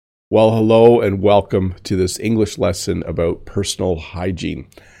Well, hello and welcome to this English lesson about personal hygiene.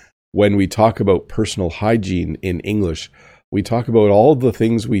 When we talk about personal hygiene in English, we talk about all the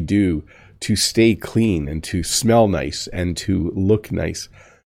things we do to stay clean and to smell nice and to look nice.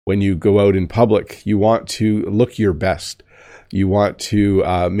 When you go out in public, you want to look your best. You want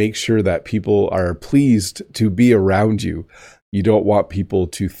to make sure that people are pleased to be around you. You don't want people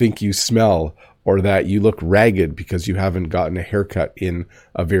to think you smell or that you look ragged because you haven't gotten a haircut in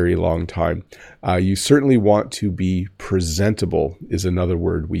a very long time. You certainly want to be presentable is another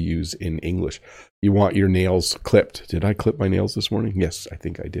word we use in English. You want your nails clipped. Did I clip my nails this morning? Yes, I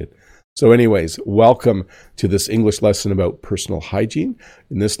think I did. So anyways, welcome to this English lesson about personal hygiene.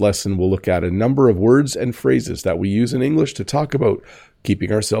 In this lesson, we'll look at a number of words and phrases that we use in English to talk about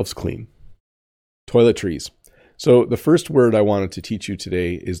keeping ourselves clean. Toiletries. So the first word I wanted to teach you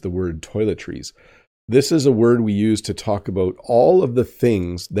today is the word toiletries. This is a word we use to talk about all of the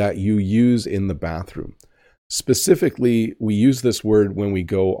things that you use in the bathroom. Specifically, we use this word when we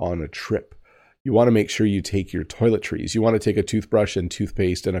go on a trip. You want to make sure you take your toiletries. You want to take a toothbrush and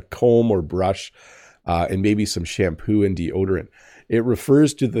toothpaste and a comb or brush and maybe some shampoo and deodorant. It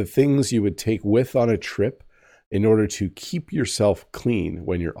refers to the things you would take with on a trip in order to keep yourself clean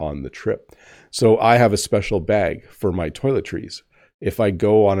when you're on the trip. So I have a special bag for my toiletries. If I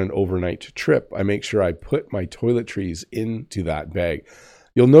go on an overnight trip, I make sure I put my toiletries into that bag.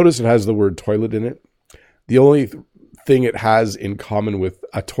 You'll notice it has the word toilet in it. The only thing it has in common with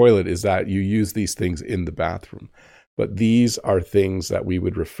a toilet is that you use these things in the bathroom. But these are things that we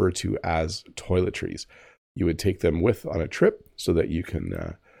would refer to as toiletries. You would take them with on a trip so that you can,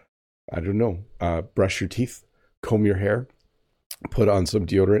 brush your teeth, comb your hair, put on some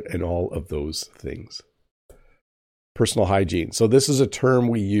deodorant, and all of those things. Personal hygiene. So this is a term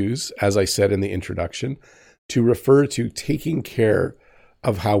we use, as I said in the introduction, to refer to taking care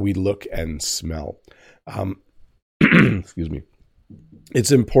of how we look and smell. Excuse me.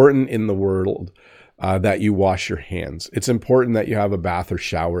 It's important in the world that you wash your hands. It's important that you have a bath or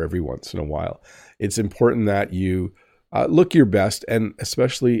shower every once in a while. It's important that you look your best, and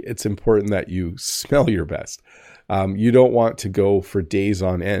especially it's important that you smell your best. You don't want to go for days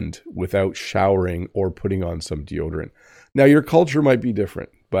on end without showering or putting on some deodorant. Now, your culture might be different,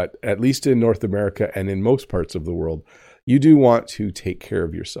 but at least in North America and in most parts of the world, you do want to take care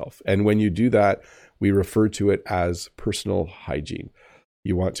of yourself. And when you do that, we refer to it as personal hygiene.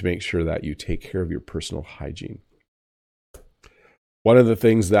 You want to make sure that you take care of your personal hygiene. One of the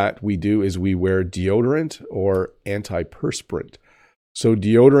things that we do is we wear deodorant or antiperspirant. So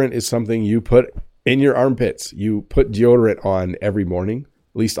deodorant is something you put in your armpits. You put deodorant on every morning.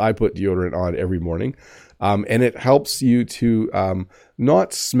 At least I put deodorant on every morning. And it helps you to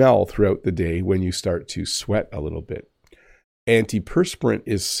not smell throughout the day when you start to sweat a little bit. Antiperspirant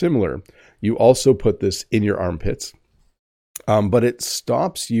is similar. You also put this in your armpits, but it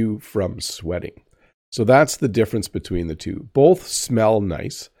stops you from sweating. So that's the difference between the two. Both smell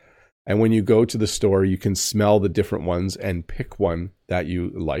nice. And when you go to the store, you can smell the different ones and pick one that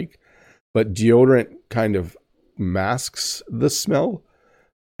you like. But deodorant kind of masks the smell,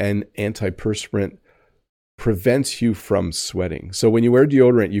 and antiperspirant prevents you from sweating. So when you wear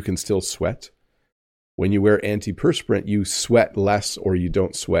deodorant, you can still sweat. When you wear antiperspirant, you sweat less or you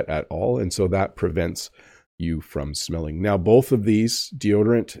don't sweat at all. And so that prevents you from smelling. Now, both of these,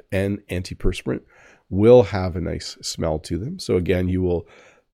 deodorant and antiperspirant, will have a nice smell to them. So again, you will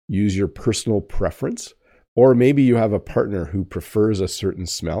use your personal preference. Or maybe you have a partner who prefers a certain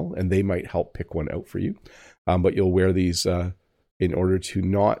smell and they might help pick one out for you. But you'll wear these in order to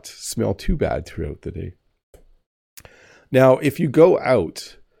not smell too bad throughout the day. Now, if you go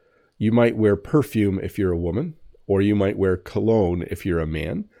out, you might wear perfume if you're a woman, or you might wear cologne if you're a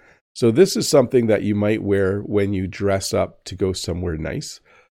man. So this is something that you might wear when you dress up to go somewhere nice.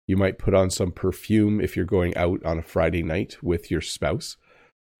 You might put on some perfume if you're going out on a Friday night with your spouse.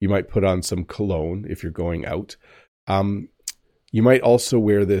 You might put on some cologne if you're going out. You might also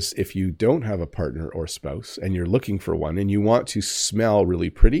wear this if you don't have a partner or spouse and you're looking for one and you want to smell really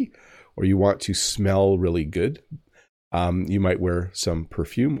pretty or you want to smell really good. You might wear some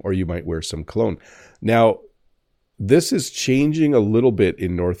perfume or you might wear some cologne. Now, this is changing a little bit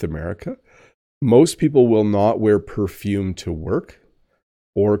in North America. Most people will not wear perfume to work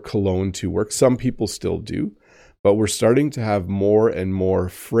or cologne to work. Some people still do. But we're starting to have more and more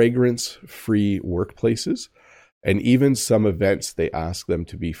fragrance-free workplaces. And even some events, they ask them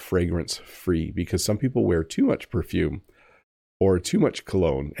to be fragrance-free because some people wear too much perfume or too much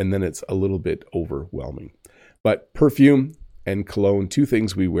cologne, and then it's a little bit overwhelming. But perfume and cologne, two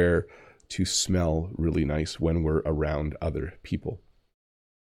things we wear to smell really nice when we're around other people.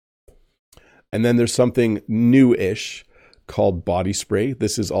 And then there's something new-ish called body spray.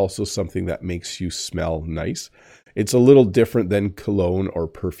 This is also something that makes you smell nice. It's a little different than cologne or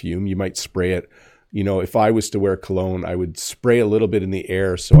perfume. You might spray it. You know, if I was to wear cologne, I would spray a little bit in the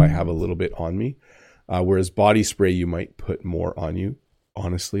air so I have a little bit on me. Whereas body spray, you might put more on you.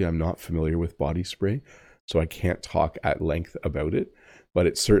 Honestly, I'm not familiar with body spray, so I can't talk at length about it. But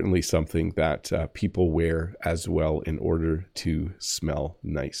it's certainly something that people wear as well in order to smell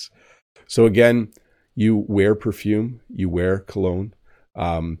nice. So again, you wear perfume, you wear cologne,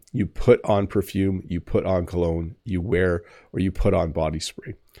 you put on perfume, you put on cologne, you wear or you put on body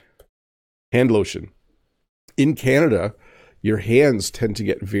spray. Hand lotion. In Canada, your hands tend to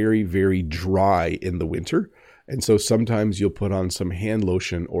get very, very dry in the winter. And so sometimes you'll put on some hand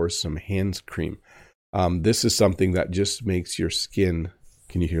lotion or some hand cream. This is something that just makes your skin,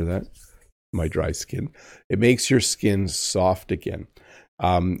 can you hear that? My dry skin. It makes your skin soft again.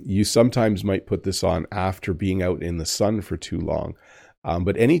 You sometimes might put this on after being out in the sun for too long.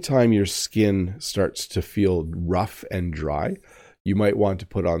 But anytime your skin starts to feel rough and dry, you might want to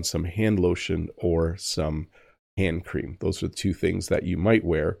put on some hand lotion or some hand cream. Those are the two things that you might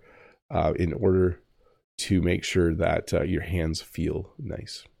wear in order to make sure that your hands feel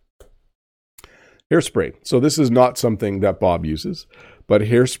nice. Hairspray. So this is not something that Bob uses, but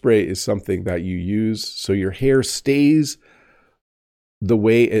hairspray is something that you use so your hair stays the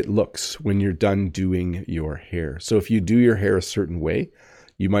way it looks when you're done doing your hair. So if you do your hair a certain way,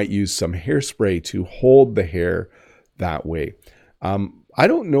 you might use some hairspray to hold the hair that way. I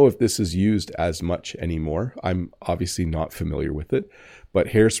don't know if this is used as much anymore. I'm obviously not familiar with it, but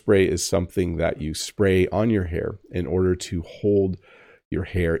hairspray is something that you spray on your hair in order to hold your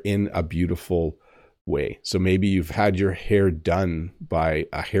hair in a beautiful way. So maybe you've had your hair done by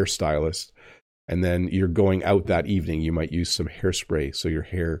a hairstylist and then you're going out that evening. You might use some hairspray so your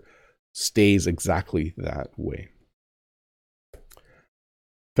hair stays exactly that way.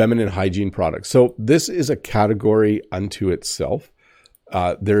 Feminine hygiene products. So this is a category unto itself.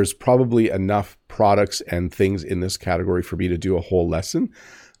 There's probably enough products and things in this category for me to do a whole lesson.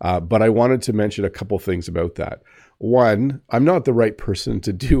 But I wanted to mention a couple things about that. One, I'm not the right person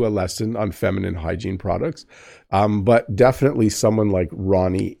to do a lesson on feminine hygiene products, but definitely someone like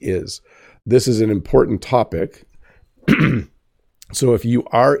Ronnie is. This is an important topic. So if you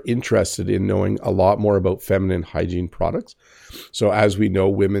are interested in knowing a lot more about feminine hygiene products, so as we know,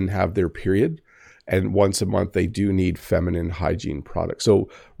 women have their period, and once a month they do need feminine hygiene products. So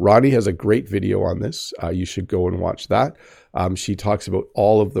Ronnie has a great video on this. You should go and watch that. She talks about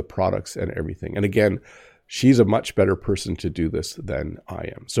all of the products and everything. And again, she's a much better person to do this than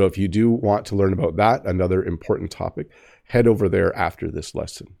I am. So if you do want to learn about that, another important topic, head over there after this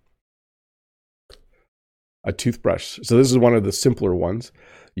lesson. A toothbrush. So this is one of the simpler ones.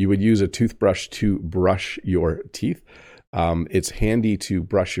 You would use a toothbrush to brush your teeth. It's handy to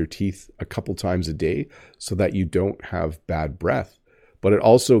brush your teeth a couple times a day so that you don't have bad breath. But it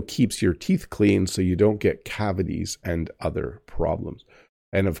also keeps your teeth clean so you don't get cavities and other problems.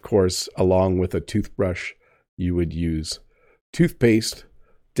 And of course, along with a toothbrush, you would use toothpaste,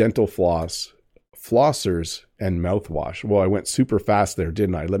 dental floss, flossers, and mouthwash. Well, I went super fast there,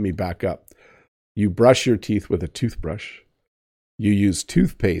 didn't I? Let me back up. You brush your teeth with a toothbrush. You use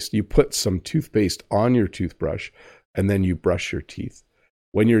toothpaste. You put some toothpaste on your toothbrush, and then you brush your teeth.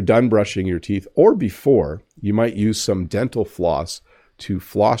 When you're done brushing your teeth, or before, you might use some dental floss to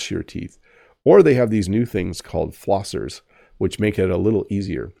floss your teeth. Or they have these new things called flossers, which make it a little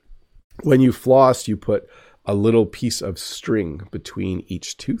easier. When you floss, you put a little piece of string between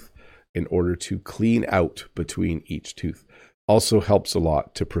each tooth in order to clean out between each tooth. Also helps a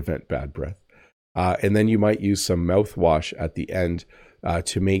lot to prevent bad breath. And then you might use some mouthwash at the end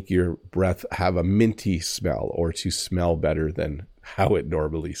to make your breath have a minty smell or to smell better than how it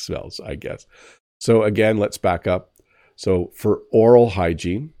normally smells, I guess. So again, let's back up. So for oral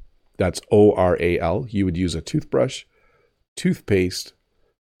hygiene, that's ORAL, you would use a toothbrush, toothpaste,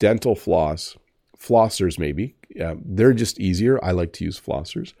 dental floss, flossers maybe. They're just easier. I like to use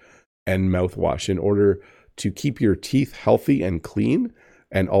flossers, and mouthwash in order to keep your teeth healthy and clean,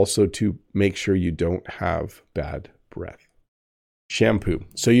 and also to make sure you don't have bad breath. Shampoo.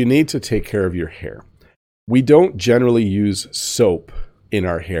 So you need to take care of your hair. We don't generally use soap in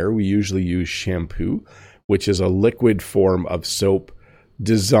our hair. We usually use shampoo, which is a liquid form of soap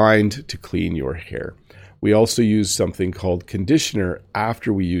designed to clean your hair. We also use something called conditioner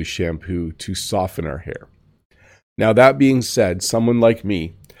after we use shampoo to soften our hair. Now, that being said, someone like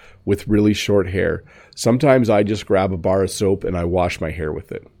me with really short hair, sometimes I just grab a bar of soap and I wash my hair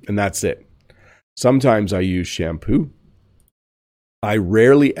with it, and that's it. Sometimes I use shampoo. I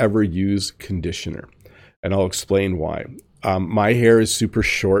rarely ever use conditioner, and I'll explain why. My hair is super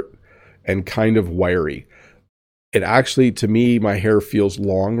short and kind of wiry. It actually, to me, my hair feels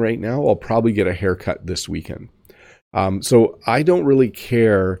long right now. I'll probably get a haircut this weekend. So I don't really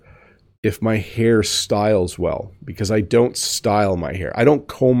care if my hair styles well, because I don't style my hair. I don't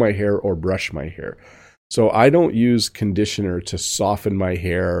comb my hair or brush my hair. So I don't use conditioner to soften my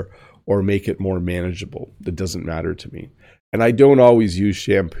hair or make it more manageable. That doesn't matter to me. And I don't always use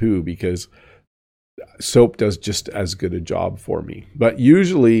shampoo because soap does just as good a job for me. But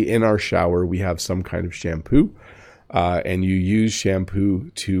usually in our shower, we have some kind of shampoo, and you use shampoo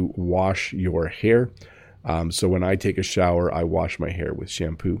to wash your hair. So when I take a shower, I wash my hair with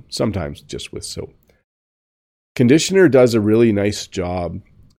shampoo, sometimes just with soap. Conditioner does a really nice job.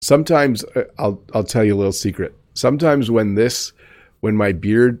 Sometimes, I'll tell you a little secret. Sometimes when the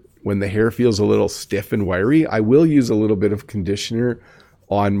hair feels a little stiff and wiry, I will use a little bit of conditioner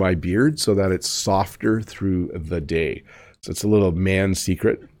on my beard so that it's softer through the day. So it's a little man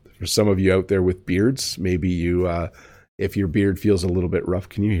secret for some of you out there with beards. Maybe you, if your beard feels a little bit rough,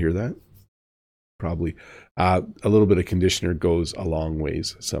 can you hear that? Probably. A little bit of conditioner goes a long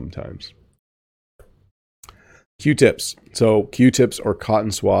ways sometimes. Q-tips. So Q-tips or cotton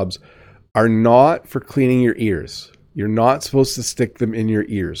swabs are not for cleaning your ears. You're not supposed to stick them in your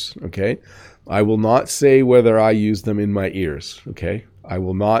ears, okay? I will not say whether I use them in my ears, okay? I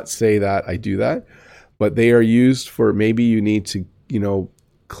will not say that I do that, but they are used for maybe you need to,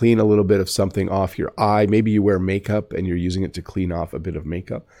 clean a little bit of something off your eye. Maybe you wear makeup and you're using it to clean off a bit of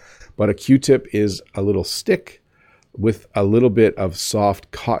makeup. But a Q-tip is a little stick with a little bit of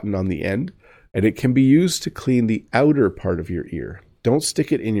soft cotton on the end, and it can be used to clean the outer part of your ear. Don't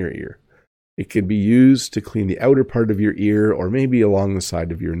stick it in your ear. It can be used to clean the outer part of your ear or maybe along the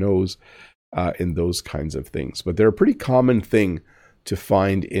side of your nose and those kinds of things. But they're a pretty common thing to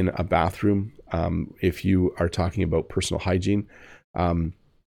find in a bathroom if you are talking about personal hygiene.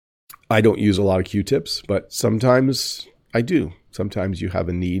 I don't use a lot of Q-tips, but sometimes I do. Sometimes you have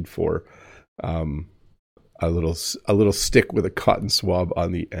a need for a little stick with a cotton swab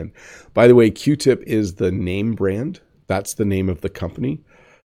on the end. By the way, Q-tip is the name brand. That's the name of the company.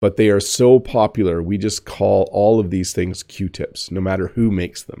 But they are so popular, we just call all of these things Q-tips, no matter who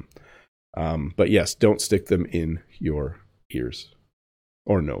makes them. But yes, don't stick them in your ears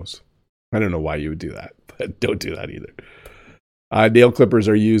or nose. I don't know why you would do that, but don't do that either. Nail clippers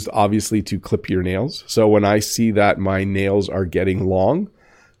are used, obviously, to clip your nails. So when I see that my nails are getting long,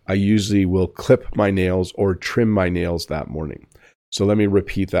 I usually will clip my nails or trim my nails that morning. So let me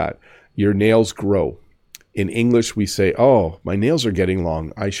repeat that. Your nails grow. In English, we say, oh, my nails are getting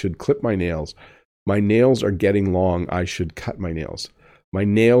long. I should clip my nails. My nails are getting long. I should cut my nails. My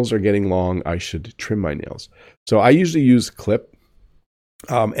nails are getting long. I should trim my nails. So I usually use clip.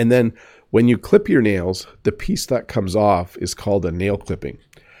 And then when you clip your nails, the piece that comes off is called a nail clipping.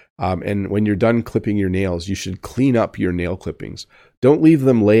 And when you're done clipping your nails, you should clean up your nail clippings. Don't leave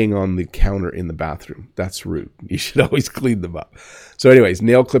them laying on the counter in the bathroom. That's rude. You should always clean them up. So anyways,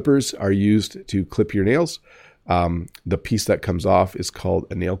 nail clippers are used to clip your nails. The piece that comes off is called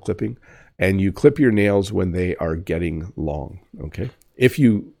a nail clipping. And you clip your nails when they are getting long, okay?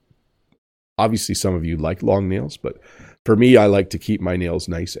 Obviously some of you like long nails, but for me, I like to keep my nails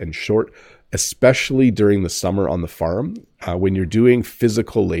nice and short, especially during the summer on the farm. When you're doing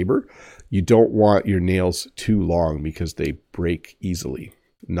physical labor, you don't want your nails too long because they break easily.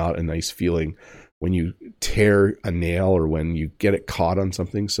 Not a nice feeling when you tear a nail or when you get it caught on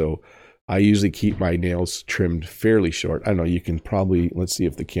something. So I usually keep my nails trimmed fairly short. I don't know, you can probably, let's see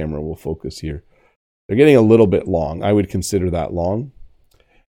if the camera will focus here. They're getting a little bit long. I would consider that long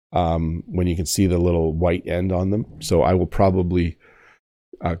when you can see the little white end on them. So I will probably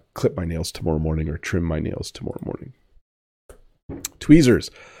clip my nails tomorrow morning or trim my nails tomorrow morning. Tweezers.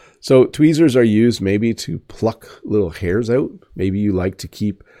 So tweezers are used maybe to pluck little hairs out. Maybe you like to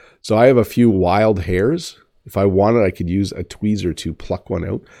keep. So I have a few wild hairs. If I wanted, I could use a tweezer to pluck one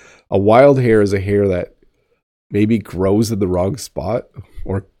out. A wild hair is a hair that maybe grows in the wrong spot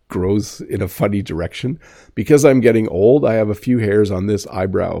or grows in a funny direction. Because I'm getting old, I have a few hairs on this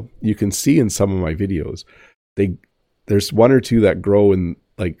eyebrow. You can see in some of my videos, there's one or two that grow in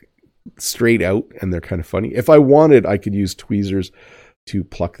like straight out and they're kind of funny. If I wanted, I could use tweezers to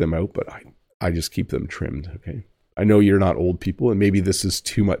pluck them out, but I just keep them trimmed, okay? I know you're not old people and maybe this is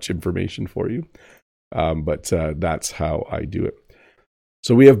too much information for you, but that's how I do it.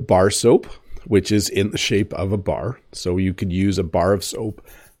 So we have bar soap, which is in the shape of a bar. So you could use a bar of soap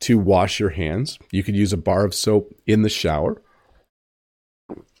to wash your hands. You could use a bar of soap in the shower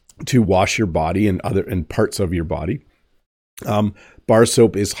to wash your body and parts of your body. Bar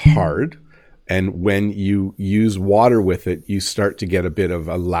soap is hard, and when you use water with it, you start to get a bit of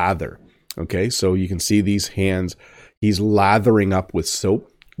a lather. Okay, so you can see these hands, he's lathering up with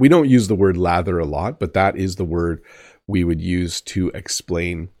soap. We don't use the word lather a lot, but that is the word we would use to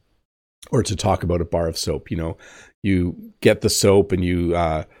explain or to talk about a bar of soap. You know, you get the soap and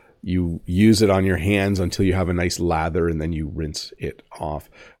you use it on your hands until you have a nice lather, and then you rinse it off.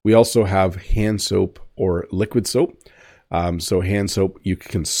 We also have hand soap or liquid soap. So hand soap, you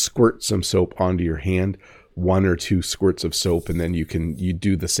can squirt some soap onto your hand, 1 or 2 squirts of soap, and then you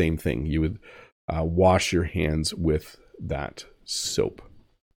do the same thing. You would wash your hands with that soap.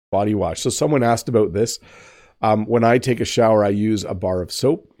 Body wash. So someone asked about this. When I take a shower, I use a bar of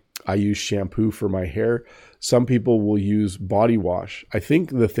soap. I use shampoo for my hair. Some people will use body wash. I think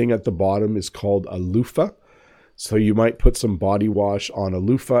the thing at the bottom is called a loofah. So you might put some body wash on a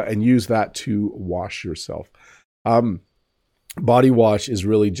loofah and use that to wash yourself. Body wash is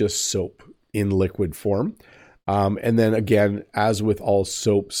really just soap in liquid form. And then again, as with all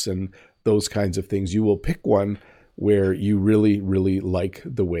soaps and those kinds of things, you will pick one where you really, really like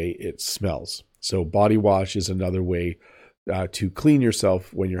the way it smells. So body wash is another way to clean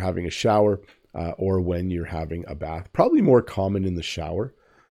yourself when you're having a shower or when you're having a bath. Probably more common in the shower,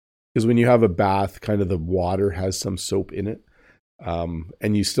 because when you have a bath, kind of the water has some soap in it.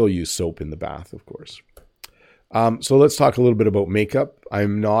 And you still use soap in the bath, of course. So let's talk a little bit about makeup.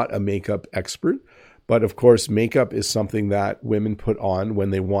 I'm not a makeup expert, but of course, makeup is something that women put on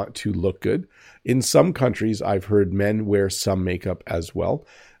when they want to look good. In some countries, I've heard men wear some makeup as well.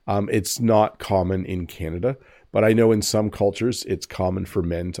 It's not common in Canada, but I know in some cultures, it's common for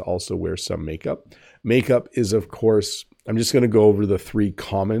men to also wear some makeup. Makeup is, of course, I'm just going to go over the 3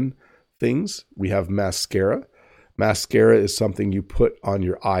 common things. We have mascara. Mascara is something you put on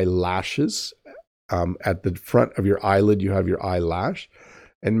your eyelashes. At the front of your eyelid, you have your eyelash,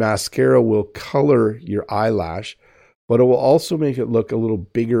 and mascara will color your eyelash, but it will also make it look a little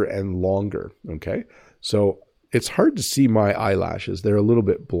bigger and longer. Okay. So it's hard to see my eyelashes. They're a little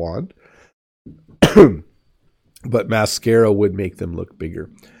bit blonde, but mascara would make them look bigger.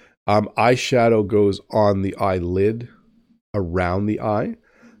 Eyeshadow goes on the eyelid around the eye,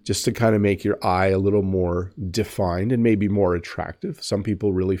 just to kind of make your eye a little more defined and maybe more attractive. Some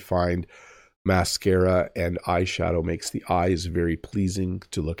people really find mascara and eyeshadow makes the eyes very pleasing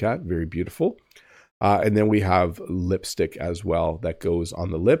to look at, very beautiful. And then we have lipstick as well that goes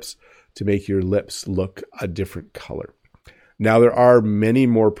on the lips to make your lips look a different color. Now, there are many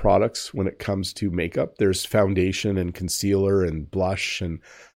more products when it comes to makeup. There's foundation and concealer and blush and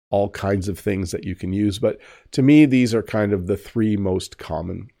all kinds of things that you can use. But to me, these are kind of the 3 most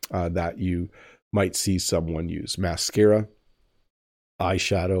common that you might see someone use: mascara,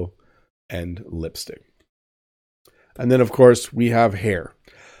 eyeshadow, and lipstick. And then, of course, we have hair.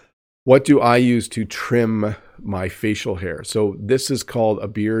 What do I use to trim my facial hair? So this is called a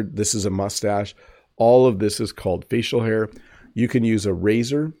beard. This is a mustache. All of this is called facial hair. You can use a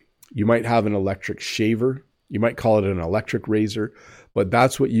razor. You might have an electric shaver. You might call it an electric razor, but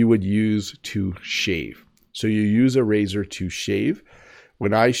that's what you would use to shave. So you use a razor to shave.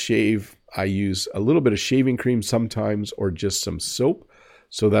 When I shave, I use a little bit of shaving cream sometimes, or just some soap,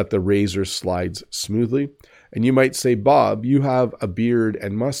 so that the razor slides smoothly. And you might say, Bob, you have a beard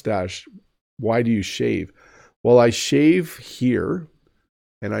and mustache. Why do you shave? Well, I shave here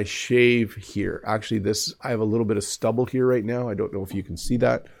and I shave here. Actually, I have a little bit of stubble here right now. I don't know if you can see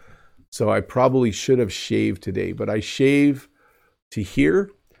that. So I probably should have shaved today, but I shave to here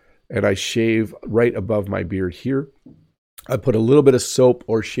and I shave right above my beard here. I put a little bit of soap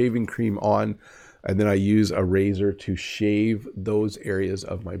or shaving cream on, and then I use a razor to shave those areas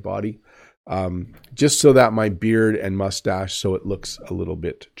of my body, just so that my beard and mustache, so it looks a little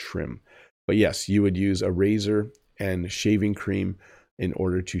bit trim. But yes, you would use a razor and shaving cream in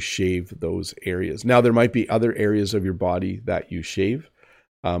order to shave those areas. Now, there might be other areas of your body that you shave.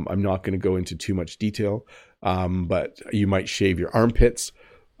 I'm not going to go into too much detail, but you might shave your armpits.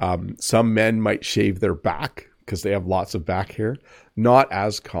 Some men might shave their back because they have lots of back hair. Not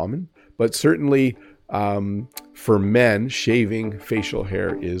as common, but certainly for men, shaving facial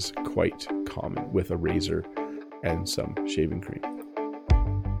hair is quite common with a razor and some shaving cream.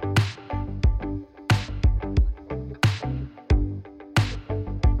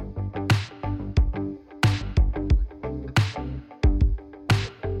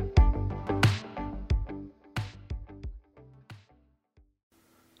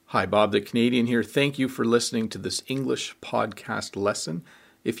 Hi, Bob the Canadian here. Thank you for listening to this English podcast lesson.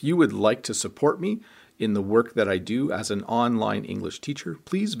 If you would like to support me in the work that I do as an online English teacher,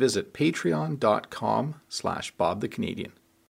 please visit patreon.com/Bob the Canadian.